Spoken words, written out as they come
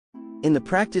In the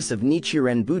practice of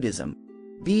Nichiren Buddhism,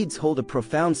 beads hold a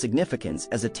profound significance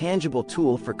as a tangible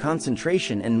tool for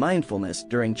concentration and mindfulness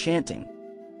during chanting.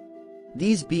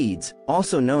 These beads,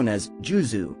 also known as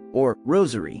juzu, or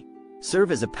rosary,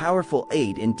 serve as a powerful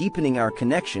aid in deepening our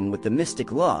connection with the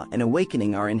mystic law and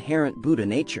awakening our inherent Buddha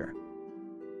nature.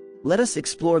 Let us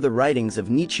explore the writings of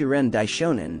Nichiren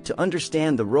Daishonin to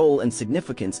understand the role and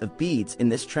significance of beads in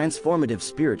this transformative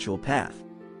spiritual path.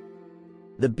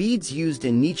 The beads used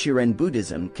in Nichiren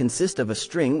Buddhism consist of a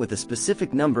string with a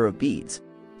specific number of beads,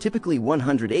 typically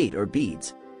 108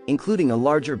 beads, including a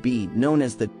larger bead known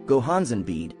as the Gohanzen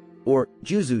bead, or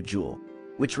Juzu jewel,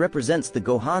 which represents the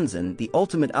Gohanzen, the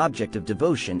ultimate object of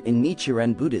devotion in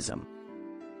Nichiren Buddhism.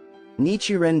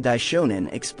 Nichiren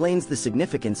Daishonin explains the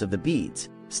significance of the beads,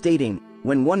 stating,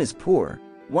 "When one is poor,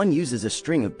 one uses a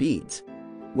string of beads.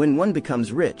 When one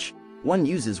becomes rich, one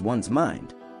uses one's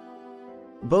mind.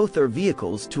 Both are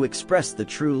vehicles to express the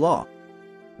true law."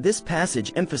 This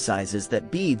passage emphasizes that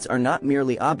beads are not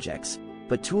merely objects,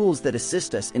 but tools that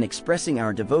assist us in expressing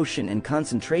our devotion and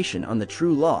concentration on the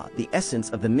true law, the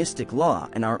essence of the mystic law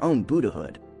and our own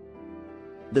Buddhahood.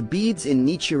 The beads in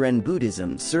Nichiren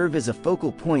Buddhism serve as a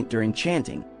focal point during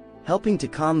chanting, helping to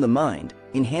calm the mind,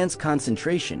 enhance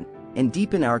concentration, and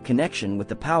deepen our connection with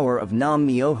the power of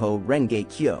Myoho Renge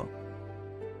Kyo.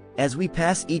 As we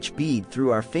pass each bead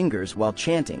through our fingers while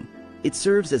chanting, it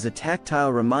serves as a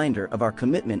tactile reminder of our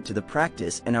commitment to the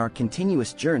practice and our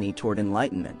continuous journey toward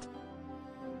enlightenment.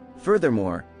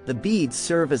 Furthermore, the beads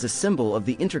serve as a symbol of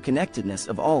the interconnectedness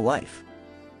of all life.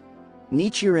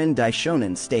 Nichiren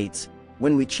Daishonin states,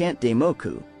 "When we chant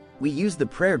Daimoku, we use the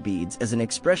prayer beads as an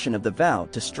expression of the vow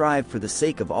to strive for the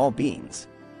sake of all beings."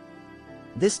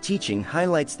 This teaching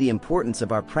highlights the importance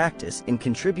of our practice in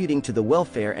contributing to the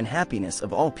welfare and happiness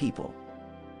of all people.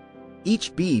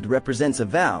 Each bead represents a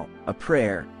vow, a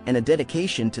prayer, and a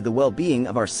dedication to the well-being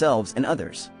of ourselves and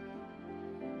others.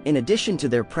 In addition to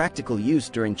their practical use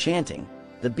during chanting,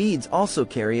 the beads also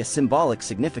carry a symbolic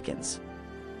significance.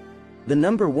 The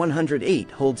number 108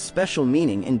 holds special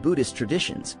meaning in Buddhist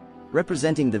traditions,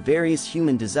 representing the various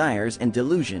human desires and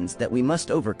delusions that we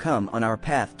must overcome on our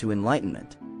path to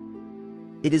enlightenment.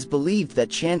 It is believed that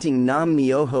chanting Nam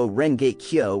Myoho Renge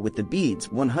Kyo with the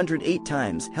beads 108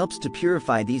 times helps to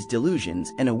purify these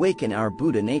delusions and awaken our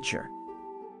Buddha nature.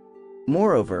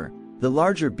 Moreover, the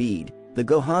larger bead, the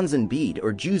Gohanzen bead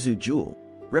or Juzu jewel,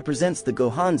 represents the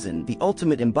Gohanzen, the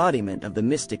ultimate embodiment of the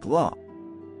mystic law.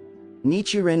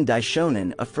 Nichiren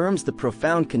Daishonin affirms the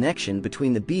profound connection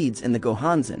between the beads and the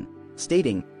Gohanzen,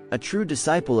 stating, "A true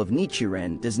disciple of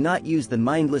Nichiren does not use the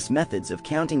mindless methods of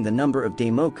counting the number of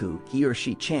daimoku he or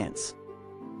she chants.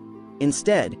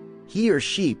 Instead, he or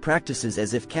she practices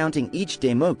as if counting each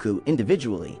daimoku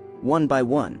individually, one by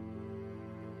one.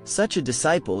 Such a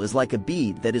disciple is like a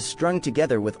bead that is strung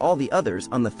together with all the others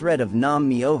on the thread of Nam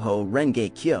Myoho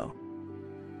Renge Kyo."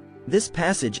 This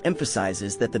passage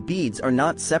emphasizes that the beads are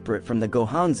not separate from the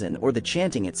Gohanzen or the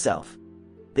chanting itself.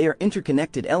 They are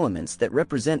interconnected elements that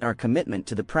represent our commitment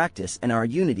to the practice and our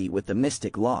unity with the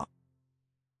mystic law.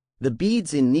 The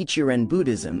beads in Nichiren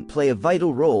Buddhism play a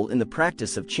vital role in the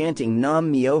practice of chanting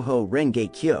Nam Myoho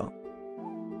Renge Kyo.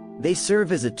 They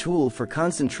serve as a tool for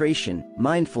concentration,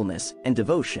 mindfulness, and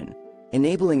devotion,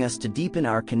 enabling us to deepen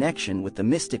our connection with the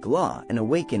mystic law and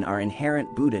awaken our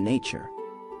inherent Buddha nature.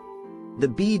 The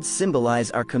beads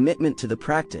symbolize our commitment to the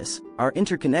practice, our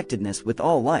interconnectedness with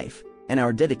all life, and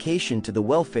our dedication to the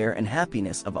welfare and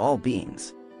happiness of all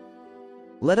beings.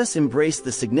 Let us embrace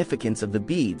the significance of the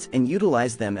beads and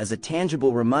utilize them as a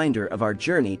tangible reminder of our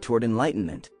journey toward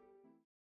enlightenment.